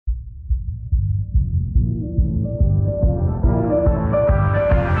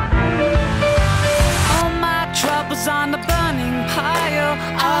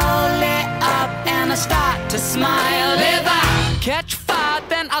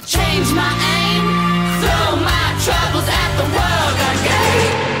I'll change my aim. Throw my troubles at the world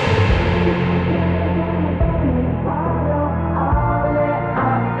again.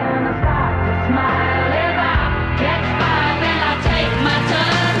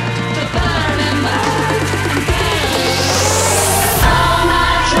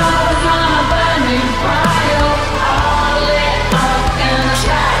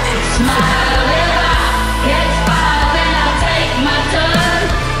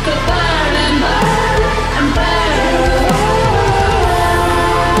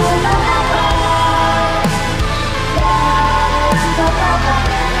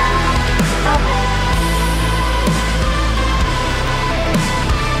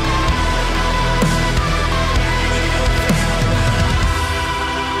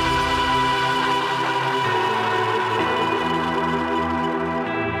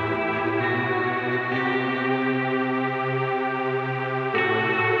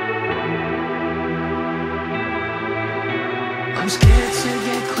 I'm scared to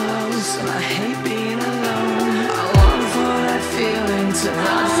get close, and I hate being alone. I long for that feeling to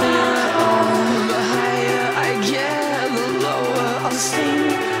not feel at all. The higher I get, the lower I'll sink.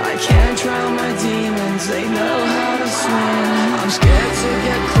 I can't drown my demons, they know how to swim. I'm scared to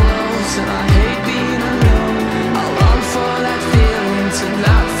get close, and I hate being alone. I long for that feeling to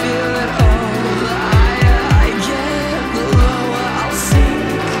not feel at all. The higher I get, the lower I'll sink.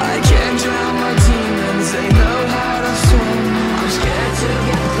 I can't drown my demons, they know how to swim. Scared to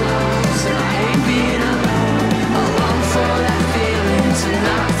get close, and I hate being alone. I long for that feeling to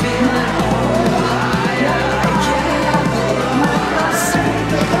not feel at all. The higher I get, the lower I'll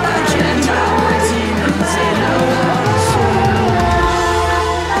sink. I can't drown my demons, they know how to swim.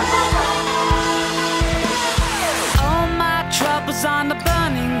 All my troubles on the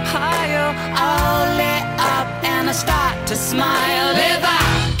burning pile, all lit up and I start to smile. If I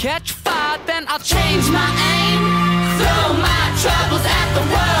catch fire, then I'll change my aim. Throw my troubles at the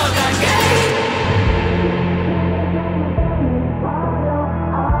world.